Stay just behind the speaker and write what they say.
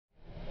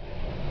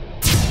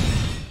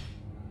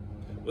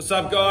What's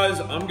up, guys?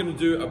 I'm going to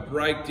do a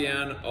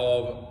breakdown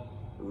of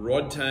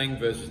Rodtang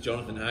versus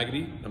Jonathan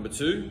Haggerty, number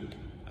 2.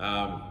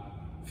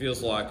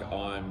 Feels like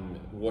I'm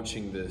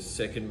watching the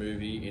second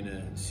movie in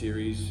a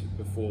series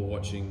before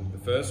watching the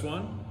first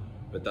one,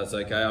 but that's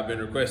okay. I've been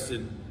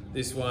requested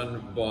this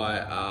one by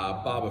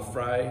Barbara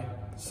Frey,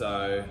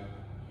 so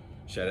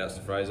shout outs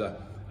to Fraser.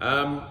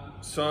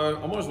 So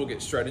I might as well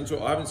get straight into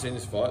it. I haven't seen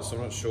this fight, so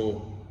I'm not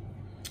sure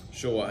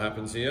what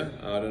happens here.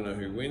 I don't know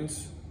who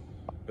wins,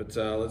 but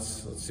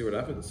let's see what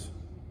happens.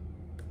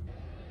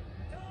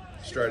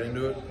 Straight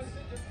into it.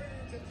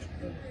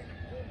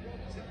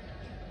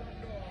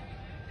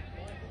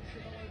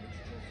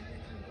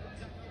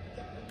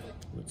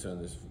 We'll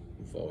turn this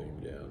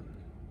volume down.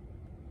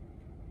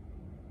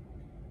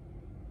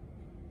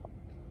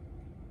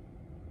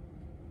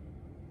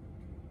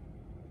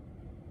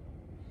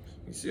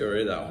 You see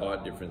already that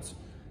height difference,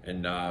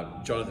 and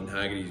Jonathan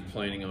Haggerty's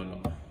planning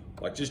on,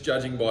 like, just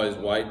judging by his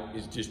weight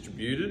is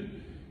distributed,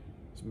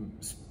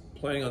 he's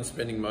planning on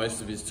spending most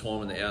of his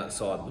time on the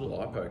outside. Little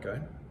eye poke, eh?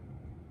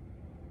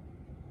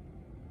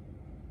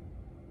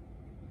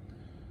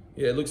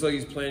 Yeah, it looks like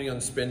he's planning on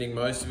spending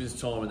most of his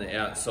time on the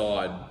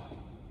outside,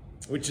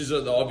 which is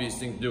the obvious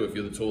thing to do if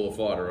you're the taller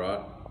fighter,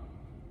 right?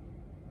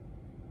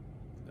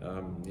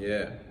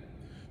 Yeah.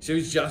 So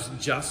he's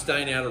just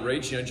staying out of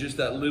reach, you know, just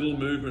that little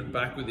movement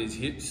back with his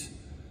hips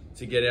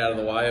to get out of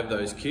the way of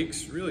those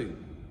kicks. Really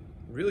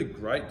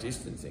great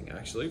distancing,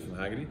 actually, from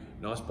Haggerty.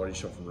 Nice body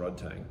shot from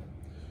Rodtang.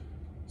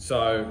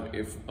 So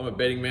if I'm a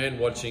betting man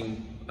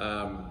watching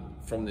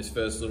from this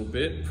first little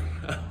bit,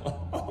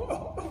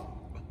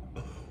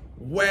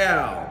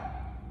 wow,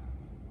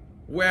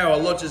 a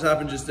lot just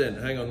happened just then.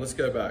 Hang on, let's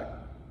go back.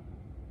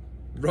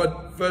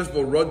 First of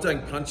all,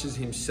 Rodtang punches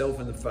himself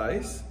in the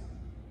face,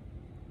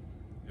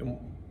 and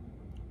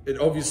it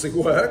obviously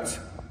worked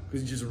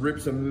because he just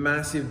rips a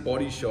massive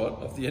body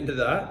shot off the end of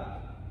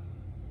that.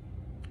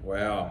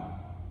 Wow.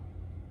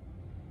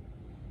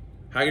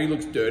 Haggerty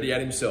looks dirty at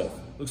himself.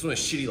 Looks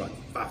almost shitty, like,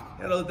 fuck,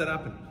 how did I let that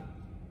happen?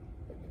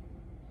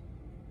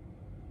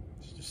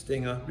 Just a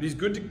stinger, but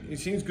he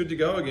seems good to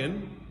go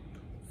again.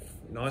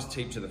 Nice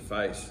teep to the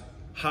face.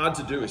 Hard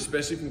to do,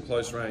 especially from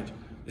close range.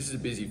 This is a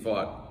busy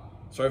fight.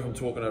 Sorry if I'm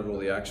talking over all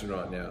the action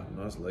right now.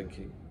 Nice leg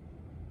kick.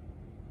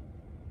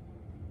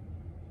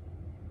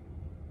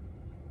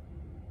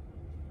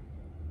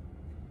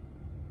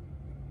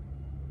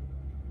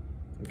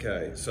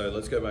 Okay, so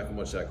let's go back and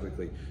watch that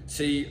quickly.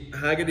 See,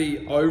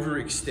 Haggerty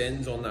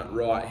overextends on that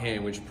right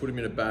hand, which put him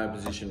in a bad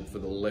position for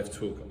the left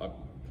hook,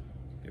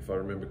 if I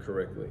remember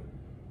correctly.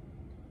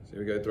 So here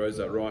we go, throws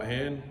that right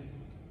hand,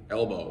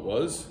 elbow it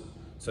was.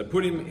 So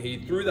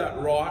he threw that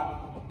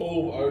right,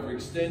 ball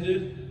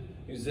overextended,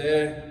 he was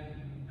there.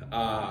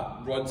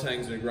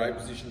 Rodtang's in a great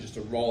position just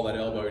to roll that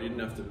elbow. He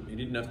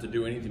didn't have to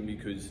do anything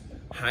because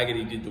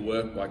Haggerty did the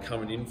work by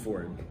coming in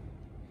for him.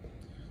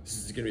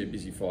 This is going to be a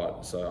busy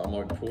fight, so I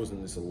might be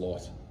pausing this a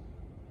lot.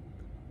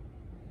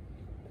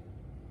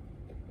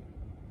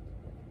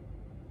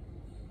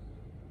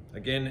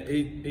 Again,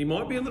 he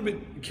might be a little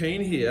bit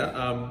keen here,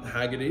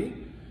 Haggerty.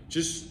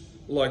 Just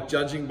like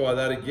judging by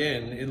that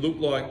again, it looked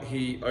like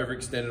he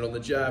overextended on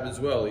the jab as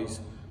well. He's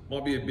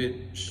might be a bit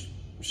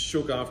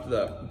shook after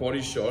that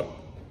body shot.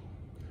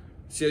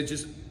 See,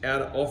 just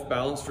off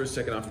balance for a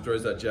second after he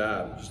throws that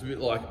jab. Just a bit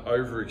like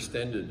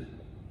overextended,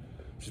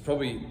 which is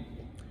probably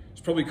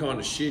kind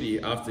of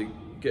shitty after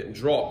getting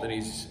dropped, and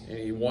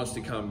he wants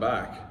to come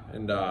back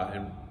and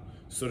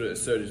sort of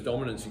assert his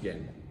dominance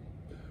again,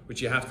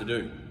 which you have to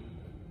do.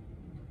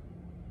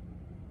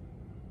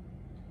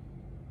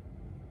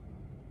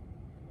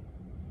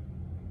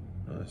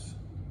 Nice.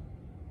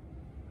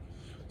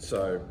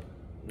 So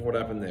what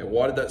happened there?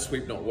 Why did that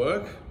sweep not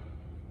work?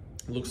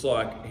 Looks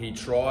like he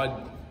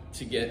tried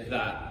to get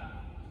that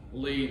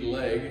lead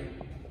leg.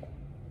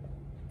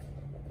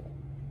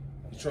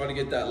 He tried to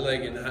get that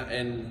leg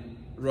and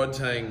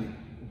Rodtang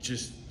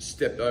just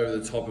stepped over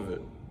the top of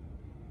it.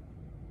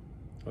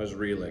 That was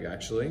rear leg,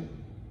 actually.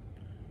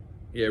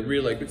 Yeah,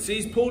 rear leg. But see,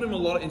 he's pulled him a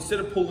lot. Instead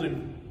of pulling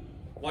him,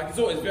 like, it's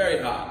always very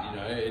hard, you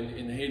know,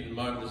 in the heat of the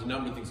moment, there's a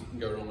number of things that can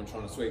go wrong when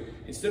trying to sweep.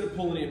 Instead of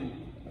pulling him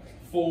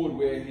forward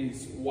where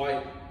his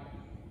weight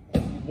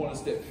want to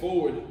step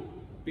forward,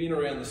 being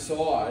around the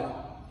side,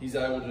 he's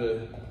able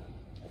to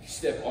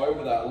step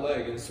over that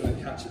leg and sort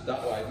of catch it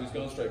that way. If he was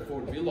going straight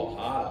forward, it'd be a lot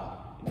harder.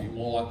 It'd be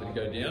more likely to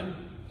go down.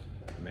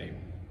 I mean,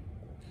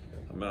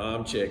 I'm an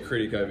armchair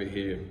critic over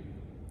here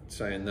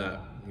saying that,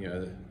 you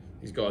know,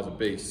 these guys are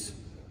beasts.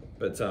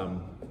 But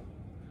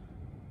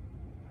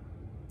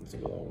let's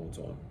take a long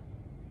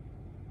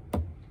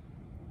time.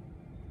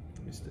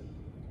 Missed it.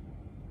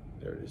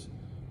 There it is.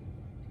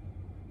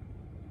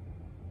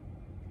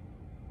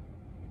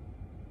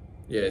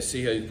 Yeah,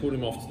 see how he pulled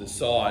him off to the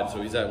side,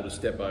 so he's able to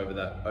step over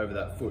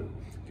that foot.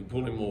 If you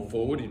pulled him more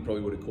forward, he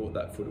probably would have caught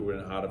that foot. It would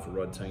have been harder for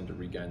Rodtang to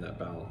regain that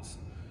balance,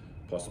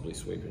 possibly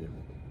sweeping him.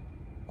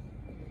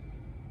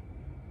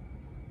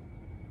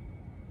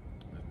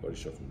 Body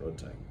shot from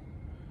Rodtang.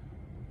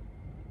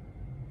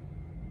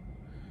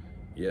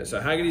 Yeah,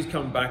 so Haggerty's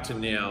come back to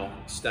now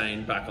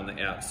staying back on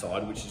the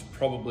outside, which is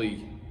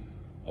probably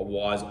a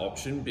wise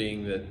option,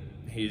 being that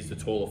he's the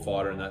taller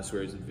fighter and that's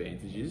where his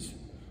advantage is.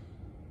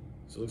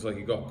 So it looks like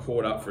he got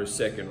caught up for a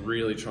second,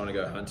 really trying to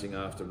go hunting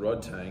after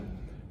Rodtang,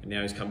 and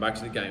now he's come back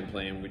to the game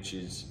plan, which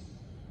is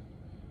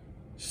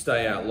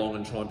stay out long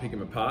and try and pick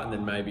him apart, and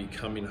then maybe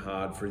come in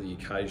hard for the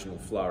occasional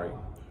flurry.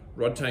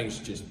 Rodtang's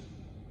just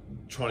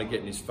trying to get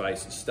in his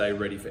face and stay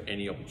ready for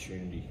any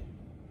opportunity.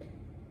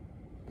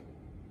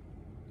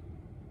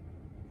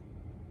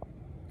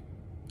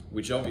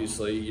 Which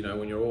obviously, you know,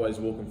 when you're always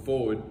walking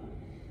forward,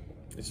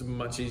 it's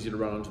much easier to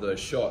run onto those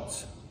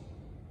shots.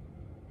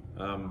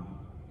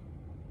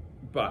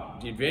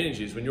 But the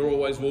advantage is when you're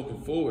always walking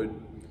forward,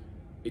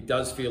 it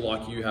does feel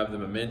like you have the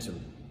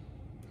momentum.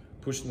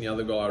 Pushing the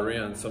other guy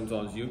around,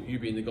 sometimes you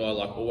being the guy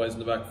like always on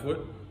the back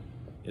foot,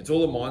 it's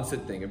all a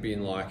mindset thing of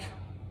being like,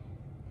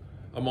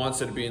 I'm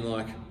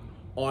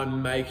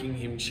making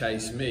him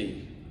chase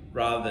me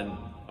rather than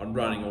I'm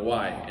running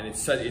away. And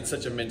it's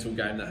such a mental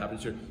game that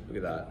happens. Look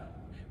at that.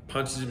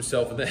 Punches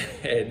himself in the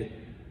head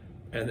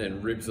and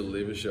then rips a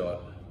liver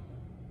shot.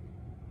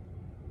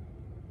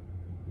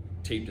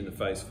 Teeped in the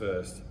face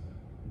first.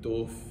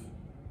 Doof.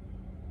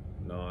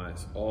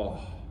 Nice.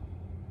 Oh.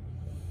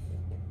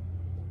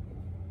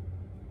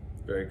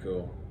 Very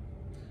cool.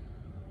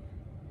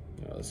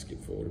 Now let's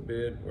skip forward a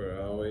bit. Where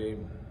are we?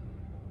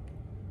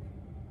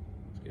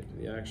 Let's get to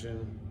the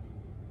action.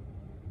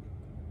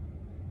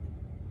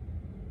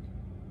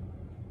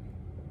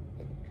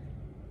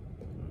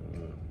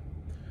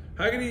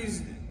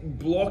 Haggerty's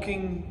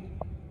blocking,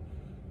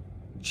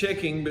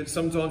 checking, but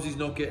sometimes he's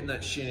not getting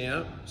that shin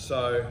out.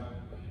 So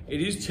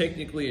it is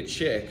technically a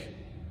check,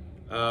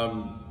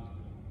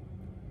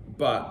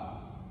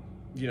 but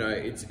you know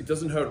it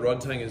doesn't hurt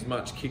Rodtang as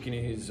much kicking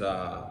his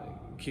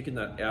kicking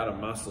that outer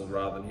muscle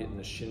rather than hitting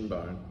the shin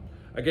bone.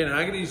 Again,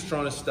 Haggerty's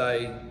trying to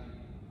stay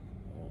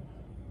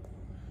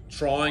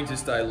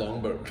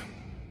long, but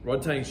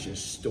Rodtang's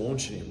just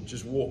staunching him,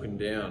 just walking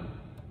down.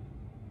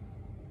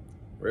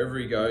 Wherever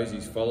he goes,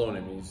 he's following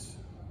him.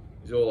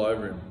 He's all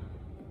over him.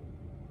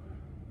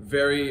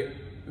 Very,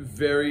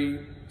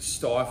 very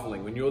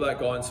stifling. When you're that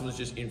guy and someone's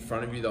just in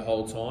front of you the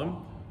whole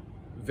time,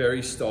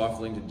 very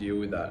stifling to deal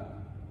with that.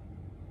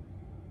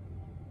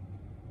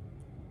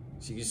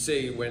 So you can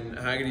see when when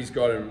Rodtang's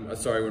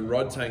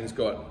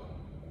got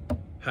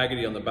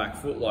Haggerty on the back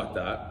foot like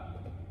that,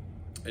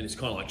 and it's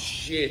kind of like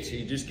shit,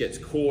 he just gets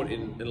caught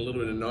in a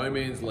little bit of no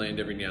man's land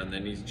every now and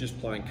then. He's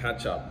just playing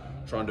catch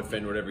up, trying to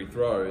defend whatever he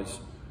throws.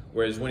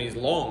 Whereas when he's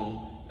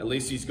long, at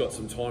least he's got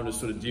some time to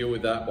sort of deal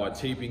with that by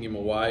teeping him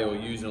away or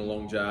using a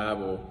long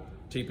jab or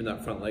teeping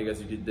that front leg as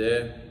he did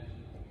there.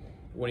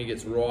 When he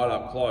gets right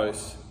up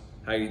close,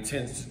 Haggerty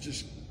tends to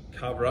just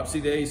cover up.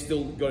 See there, he's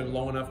still got him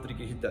long enough that he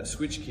can hit that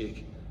switch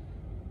kick.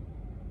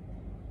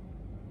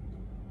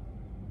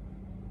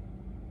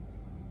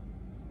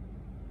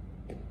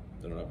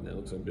 Don't know what happened there,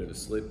 looks like a bit of a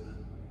slip.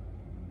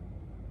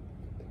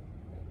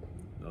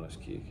 Nice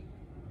kick.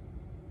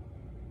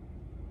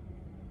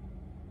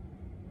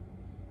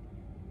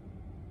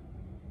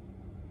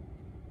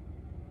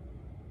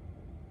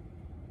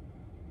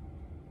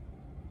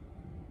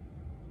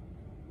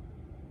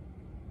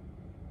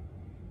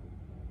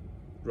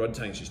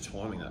 Rodtang's just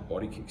timing that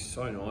body kick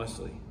so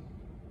nicely.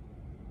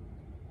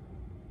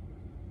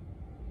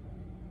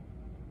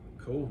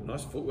 Cool,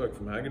 nice footwork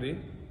from Haggerty.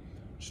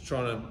 Just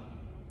trying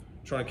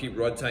to keep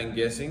Rodtang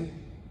guessing.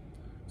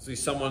 See,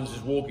 someone's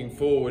just walking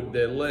forward,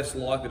 they're less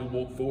likely to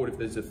walk forward if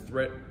there's a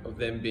threat of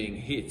them being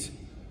hit.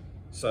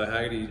 So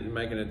Haggerty is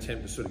making an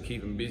attempt to sort of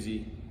keep him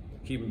busy,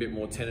 keep him a bit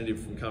more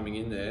tentative from coming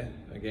in there.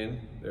 Again,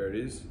 there it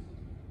is.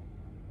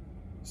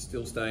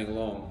 Still staying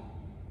long.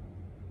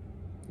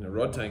 Now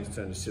Rodtang's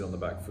turn to sit on the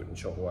back foot and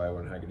chop away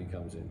when Haggerty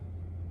comes in.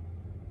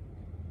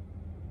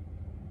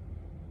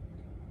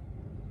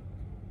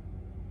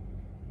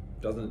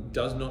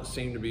 Does not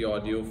seem to be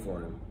ideal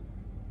for him.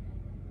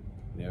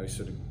 Now he's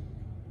sort of,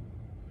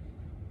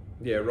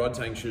 yeah,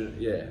 Rodtang should,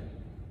 yeah.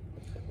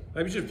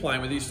 Maybe he's just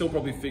playing with it. He's still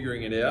probably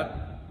figuring it out.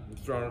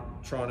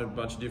 Trying a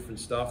bunch of different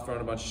stuff, throwing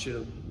a bunch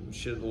of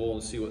shit at the wall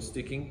and see what's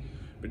sticking.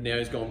 But now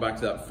he's gone back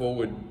to that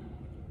forward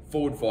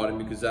fighting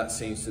because that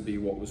seems to be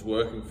what was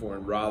working for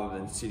him rather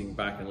than sitting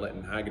back and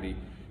letting Haggerty,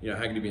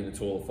 Haggerty being the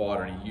taller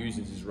fighter and he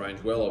uses his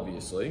range well,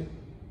 obviously.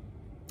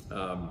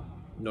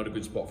 Not a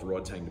good spot for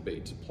Rodtang to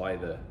be, to play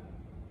the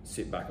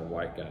sit back and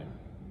wait game.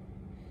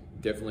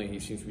 Definitely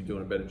he seems to be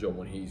doing a better job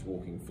when he's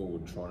walking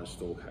forward trying to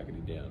stalk Haggerty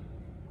down.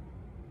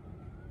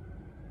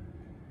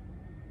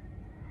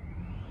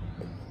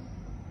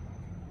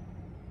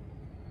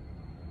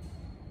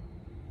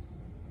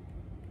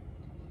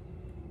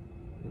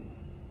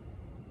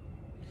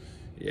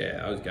 Yeah,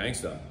 that was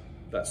gangster.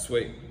 That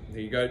sweep.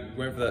 There you go,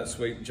 went for that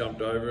sweep,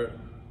 jumped over it.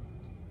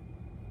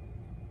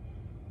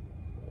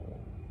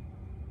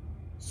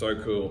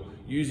 So cool.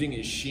 Using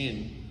his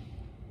shin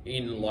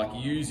in,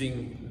 like,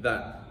 using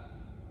that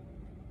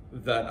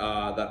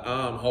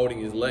arm holding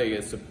his leg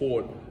as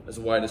support as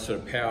a way to sort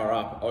of power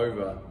up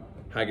over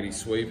Haggerty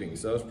sweeping.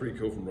 So that was pretty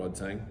cool from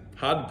Rodtang.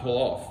 Hard to pull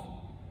off.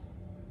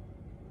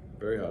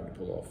 Very hard to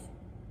pull off.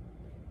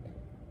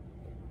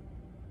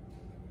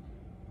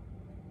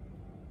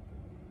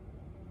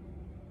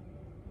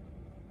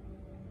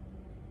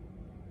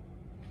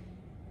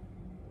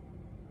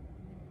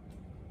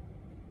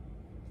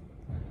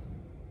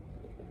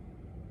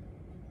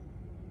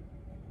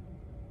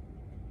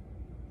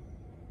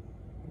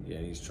 Yeah,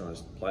 he's trying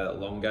to play that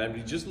long game, but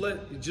he's just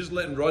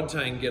letting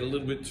Rodtang get a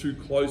little bit too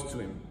close to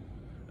him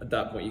at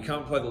that point. You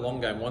can't play the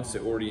long game once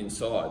they're already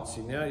inside.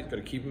 See, now he's got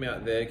to keep him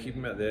out there, keep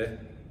him out there.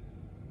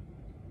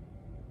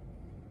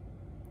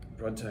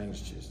 Rodtang's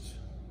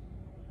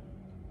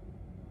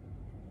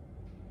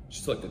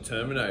just like the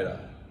Terminator.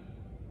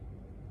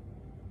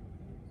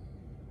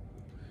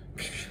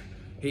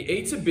 He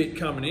eats a bit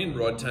coming in,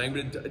 Rodtang,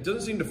 but it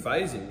doesn't seem to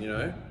faze him, you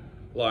know?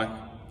 Like,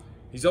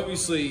 he's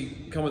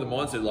obviously come with a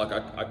mindset, like,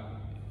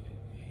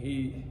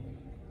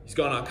 he's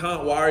gone, I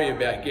can't worry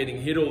about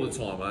getting hit all the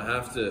time. I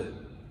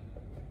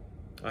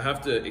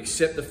have to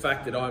accept the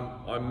fact that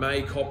I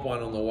may cop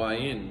one on the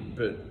way in,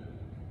 but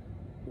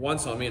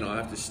once I'm in, I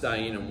have to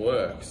stay in and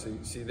work.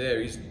 See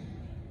there, he's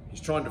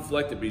trying to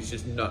deflect it, but he's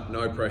just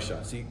no pressure.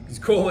 See, he's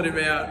calling him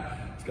out.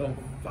 He's going,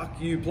 fuck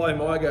you, play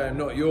my game,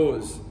 not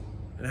yours.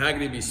 And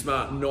Haggerty would be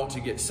smart not to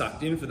get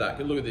sucked in for that.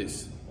 Because look at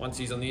this. Once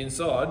he's on the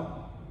inside,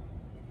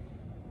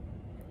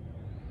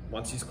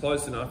 once he's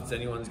close enough, it's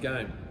anyone's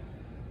game.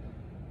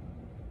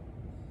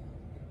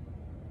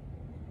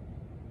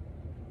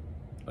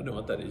 I don't know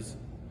what that is. Is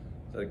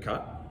that a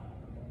cut?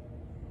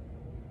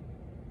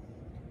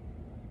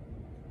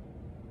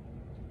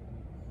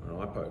 An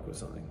eye poke or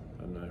something.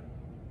 I don't know.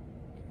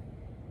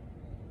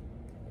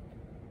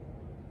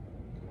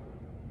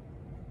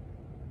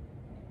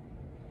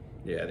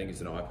 Yeah, I think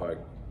it's an eye poke.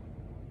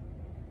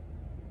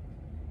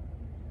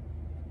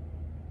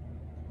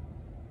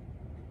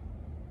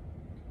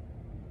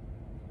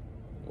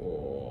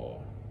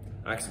 Oh,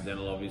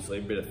 accidental, obviously.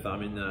 A bit of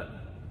thumb in that.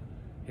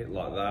 Hit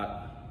like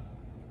that.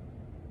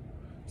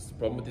 It's the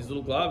problem with these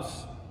little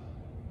gloves.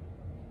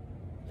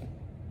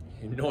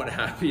 You're not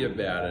happy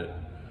about it.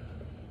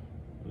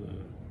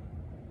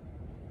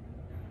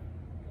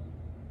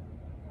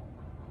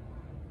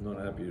 Not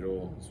happy at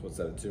all. So what's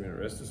that, a 2-minute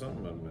rest or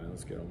something? I don't know,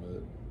 let's get on with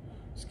it.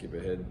 Skip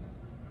ahead.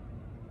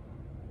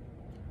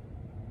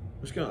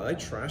 What's going on? Are they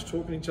trash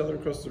talking each other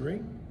across the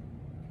ring?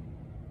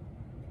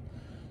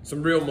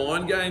 Some real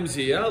mind games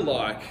here,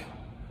 like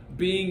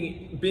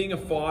being a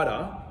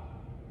fighter.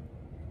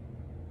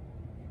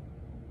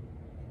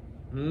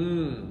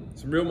 Some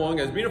real mind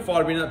games. Being a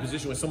fighter, being in that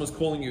position where someone's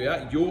calling you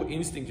out, your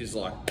instinct is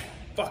like,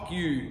 fuck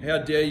you, how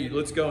dare you,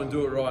 let's go and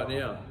do it right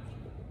now.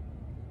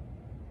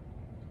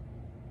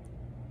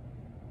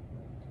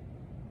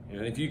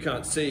 And if you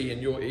can't see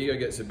and your ego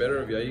gets the better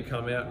of you, you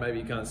come out, maybe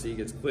you can't see, he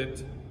gets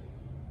clipped.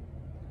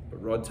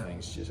 But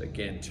Rodtang's just,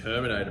 again,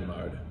 Terminator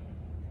mode.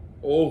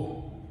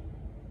 Oh.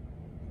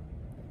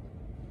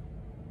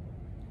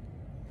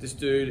 This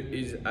dude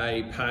is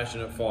a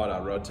passionate fighter,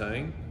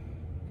 Rodtang.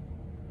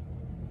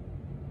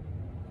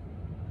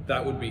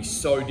 That would be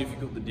so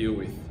difficult to deal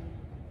with.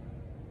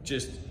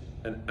 Just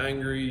an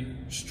angry,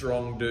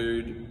 strong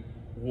dude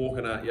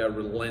walking at you,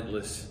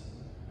 relentless.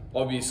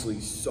 Obviously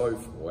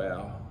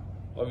wow.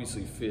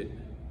 Obviously fit.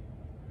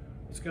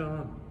 What's going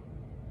on?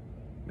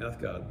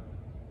 Mouth guard.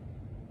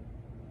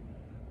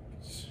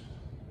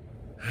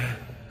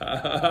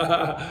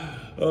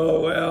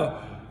 Oh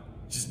wow.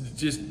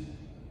 Just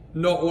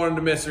not wanting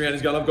to mess around.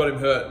 He's going, I've got him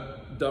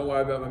hurt. Don't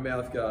worry about my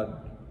mouth guard.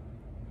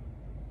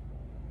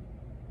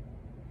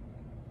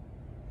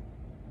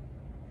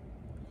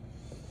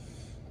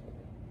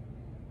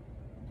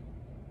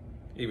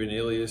 Even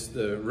Ilias,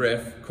 the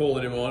ref,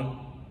 calling him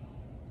on.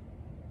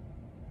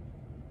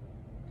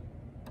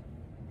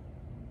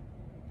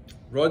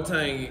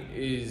 Rodtang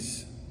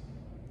is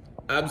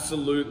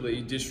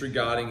absolutely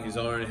disregarding his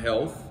own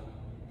health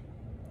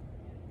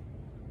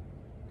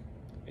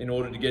in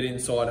order to get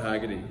inside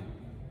Haggerty.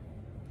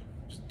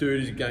 This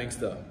dude is a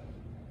gangster.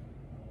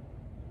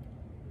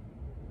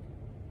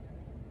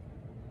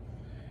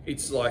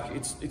 It's like,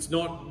 it's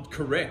not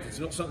correct. It's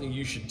not something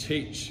you should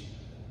teach.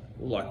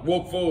 Like,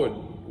 walk forward,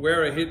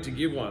 wear a hit to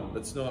give one.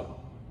 That's not,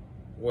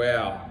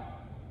 wow.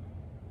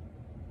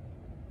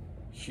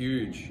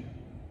 Huge.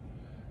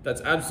 That's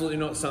absolutely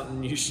not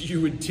something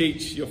you would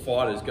teach your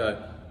fighters.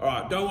 Go, all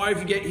right, don't worry if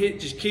you get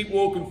hit, just keep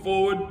walking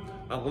forward,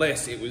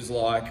 unless it was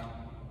like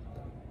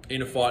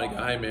in a fight,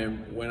 go, hey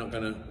man, we're not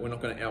gonna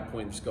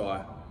outpoint this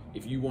guy.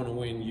 If you want to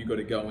win, you got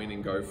to go in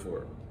and go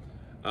for it.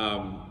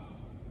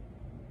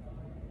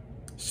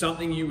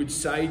 Something you would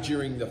say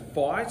during the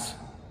fight,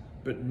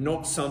 but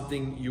not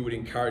something you would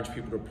encourage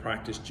people to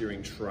practice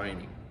during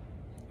training,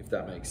 if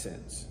that makes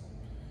sense.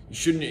 You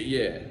shouldn't,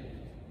 yeah.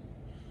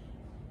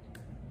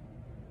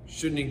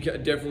 Shouldn't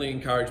definitely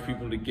encourage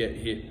people to get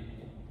hit.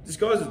 This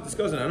guy's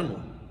an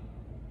animal.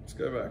 Let's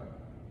go back.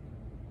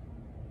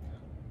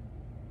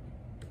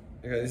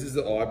 Okay, this is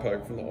the eye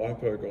poke, from the eye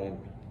poke on.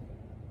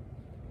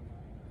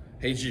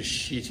 He's just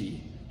shitty,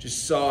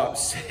 just so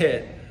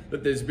upset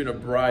that there's been a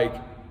break,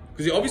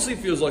 because he obviously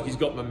feels like he's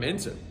got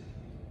momentum.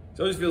 He's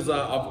So it just feels like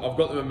I've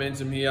got the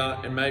momentum here,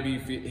 and maybe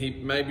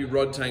maybe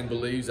Rodtang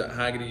believes that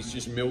Haggerty's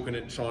just milking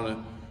it,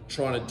 trying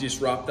to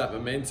disrupt that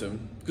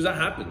momentum, because that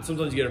happens.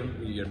 Sometimes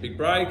you get a big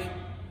break,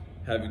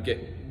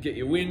 get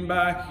your win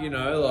back, you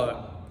know, like.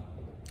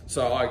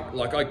 So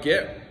I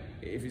get,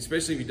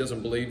 especially if he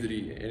doesn't believe that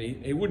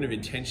he wouldn't have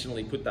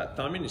intentionally put that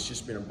thumb in. It's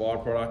just been a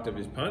byproduct of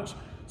his punch.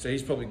 So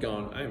he's probably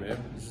gone, hey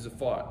man, this is a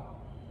fight.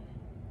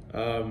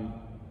 I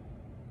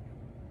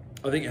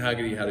think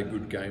Haggerty had a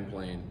good game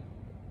plan,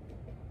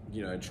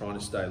 you know, trying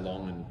to stay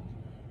long and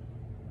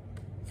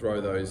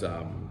throw those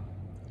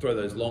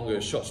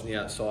longer shots on the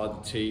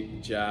outside, the teep,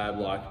 the jab,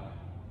 like,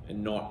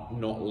 and not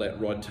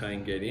let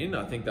Rodtang get in.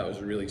 I think that was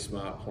a really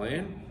smart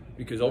plan,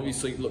 because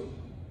obviously, look,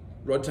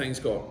 Rodtang's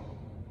got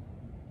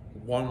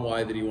one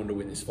way that he wanted to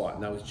win this fight,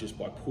 and that was just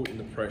by putting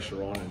the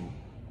pressure on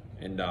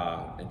and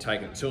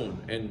taking it to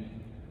him. And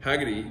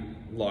Haggerty,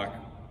 like,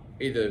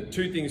 either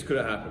two things could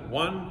have happened.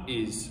 One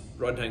is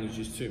Rodtang was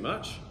just too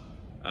much,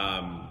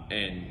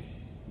 and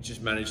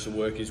just managed to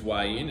work his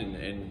way in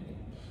and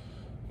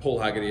pull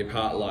Haggerty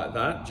apart like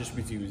that, just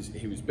with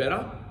he was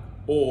better.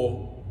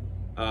 Or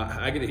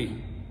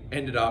Haggerty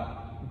ended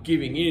up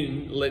giving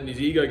in, letting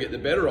his ego get the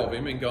better of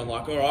him, and going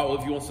like, all right, well,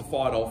 if he wants to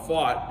fight, I'll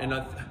fight. And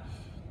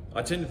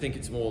I tend to think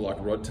it's more like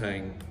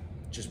Rodtang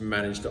just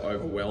managed to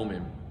overwhelm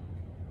him.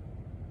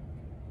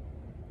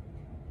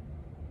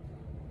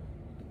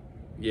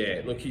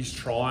 Yeah, look, he's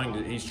trying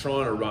to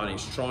run,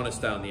 he's trying to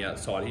stay on the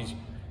outside.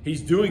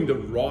 He's doing the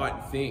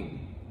right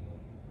thing.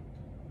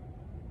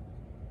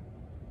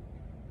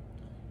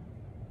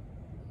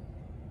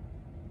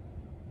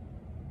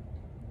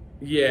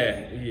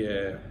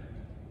 Yeah.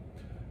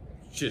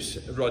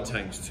 Just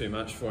Rodtang's too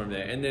much for him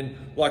there. And then,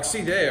 like,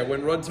 see there,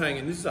 when Rodtang,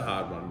 and this is a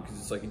hard one, because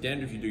it's like, you're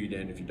damned if you do, you're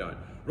damned if you don't.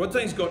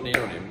 Rodtang's gotten in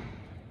on him,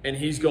 and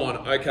he's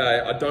gone, okay,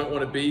 I don't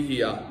want to be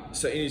here.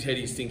 So in his head,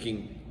 he's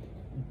thinking,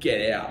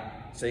 get out.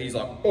 So he's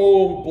like,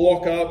 oh,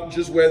 block up,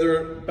 just weather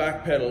it,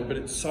 backpedal. But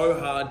it's so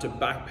hard to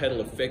backpedal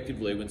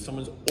effectively when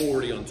someone's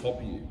already on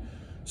top of you.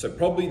 So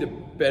probably the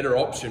better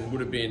option would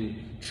have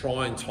been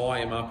try and tie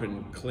him up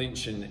and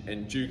clinch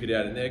and duke it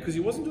out in there, because he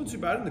wasn't doing too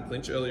bad in the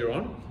clinch earlier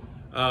on.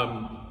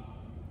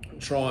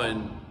 Try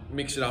and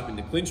mix it up in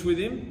the clinch with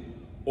him,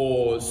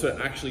 or so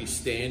actually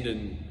stand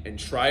and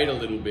trade a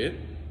little bit.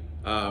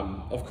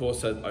 Of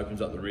course, that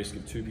opens up the risk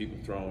of two people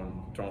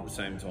throwing at the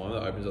same time.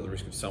 That opens up the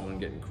risk of someone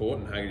getting caught,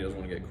 and Haggerty doesn't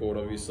want to get caught,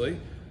 obviously.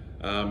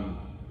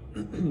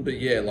 But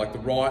yeah, like the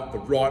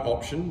right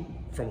option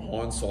from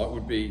hindsight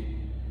would be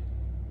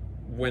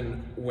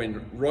when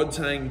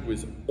Rodtang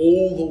was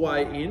all the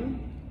way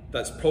in.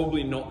 That's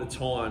probably not the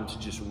time to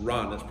just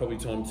run. That's probably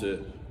time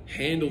to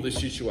handle the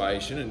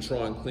situation and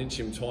try and clinch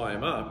him, tie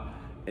him up,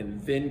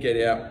 and then get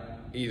out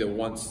either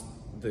once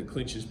the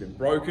clinch has been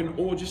broken,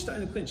 or just stay in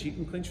the clinch. He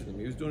can clinch with him.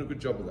 He was doing a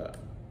good job of that.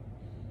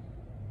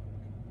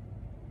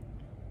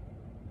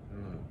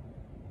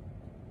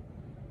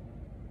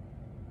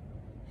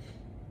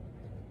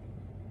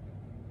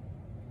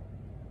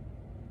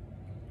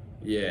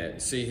 Yeah,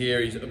 see here,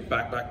 he's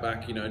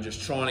back, you know,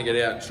 just trying to get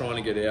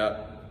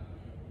out.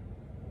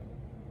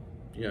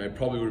 You know,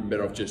 probably would have been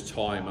better off just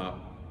tie him up.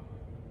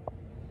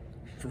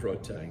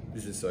 Rodtang,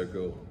 this is so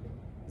cool.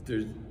 This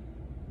dude's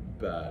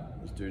bad.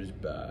 This dude is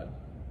bad.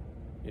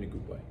 In a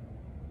good way.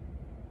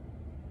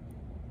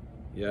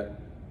 Yeah.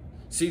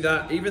 See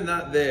that? Even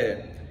that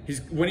there.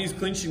 When he's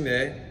clinching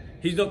there,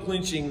 he's not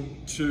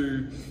clinching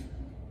to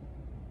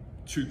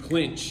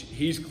clinch.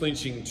 He's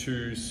clinching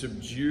to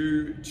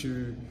subdue,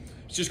 to...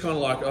 It's just kind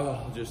of like,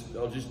 oh,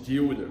 I'll just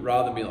deal with it,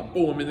 rather than being like,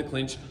 oh, I'm in the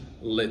clinch,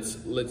 let's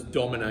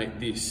dominate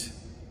this.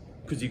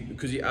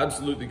 Because he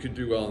absolutely could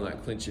do well in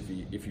that clinch if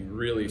he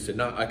really said,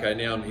 no, okay,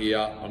 now I'm here,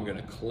 I'm going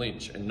to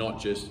clinch, and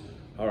not just,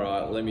 all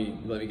right, let me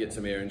get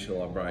some air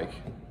until I break.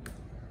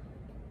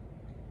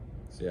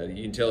 So yeah,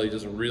 you can tell he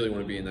doesn't really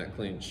want to be in that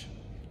clinch,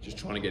 just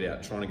trying to get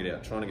out. And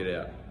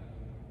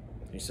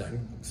he's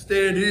saying,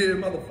 stand here,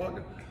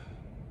 motherfucker.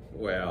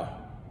 Wow.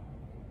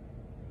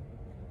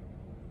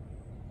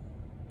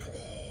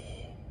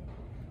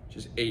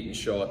 Just eating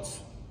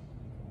shots.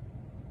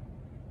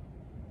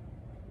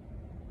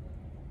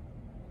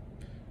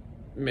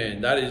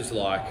 Man, that is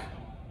like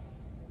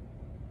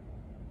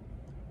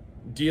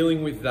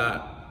dealing with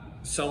that.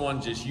 Someone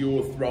just,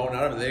 you're throwing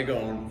at them, they're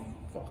going,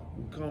 fuck,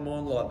 come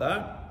on, like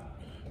that.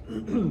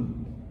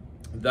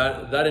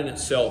 that in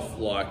itself,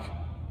 like,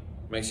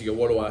 makes you go,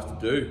 what do I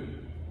have to do?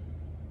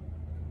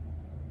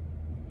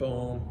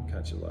 Boom,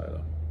 catch you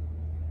later.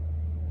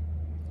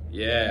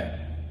 Yeah,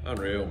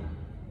 unreal.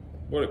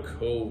 What a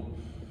cool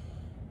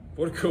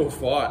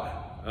fight.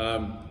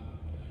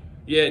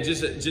 Yeah,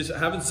 just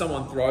having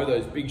someone throw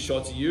those big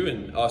shots at you,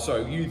 and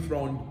you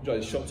throwing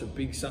those shots at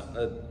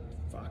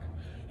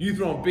you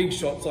throwing big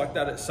shots like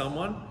that at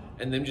someone,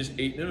 and them just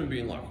eating them and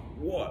being like,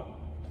 what?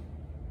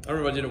 I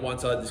remember I did it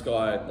once. I had this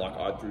guy, like,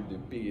 I threw the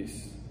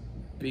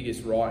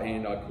biggest right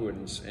hand I could,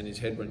 and his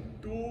head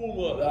went boom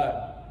like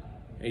that.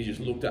 And he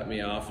just looked at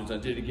me afterwards. I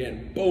did it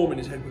again, boom, and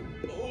his head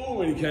went boom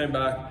when he came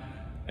back.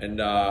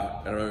 And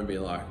I remember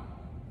being like,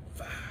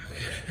 fuck.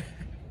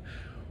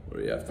 What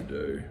do you have to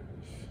do?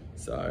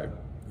 So,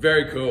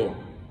 very cool.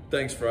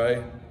 Thanks,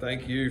 Frey.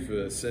 Thank you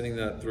for sending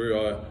that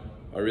through.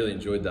 I really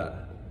enjoyed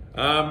that.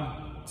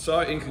 So,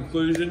 in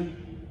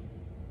conclusion,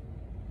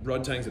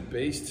 Rodtang's a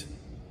beast.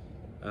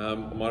 I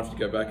might have to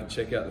go back and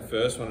check out the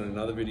first one in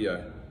another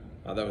video.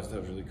 That was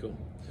really cool.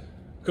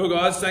 Cool,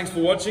 guys. Thanks for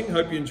watching.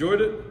 Hope you enjoyed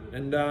it,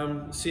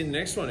 and see you in the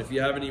next one. If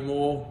you have any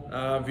more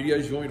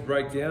videos you want me to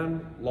break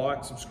down,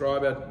 like,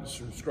 subscribe to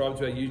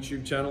our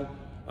YouTube channel.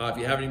 If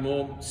you have any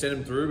more, send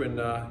them through, and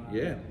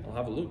yeah, I'll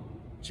have a look.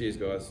 Cheers,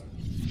 guys.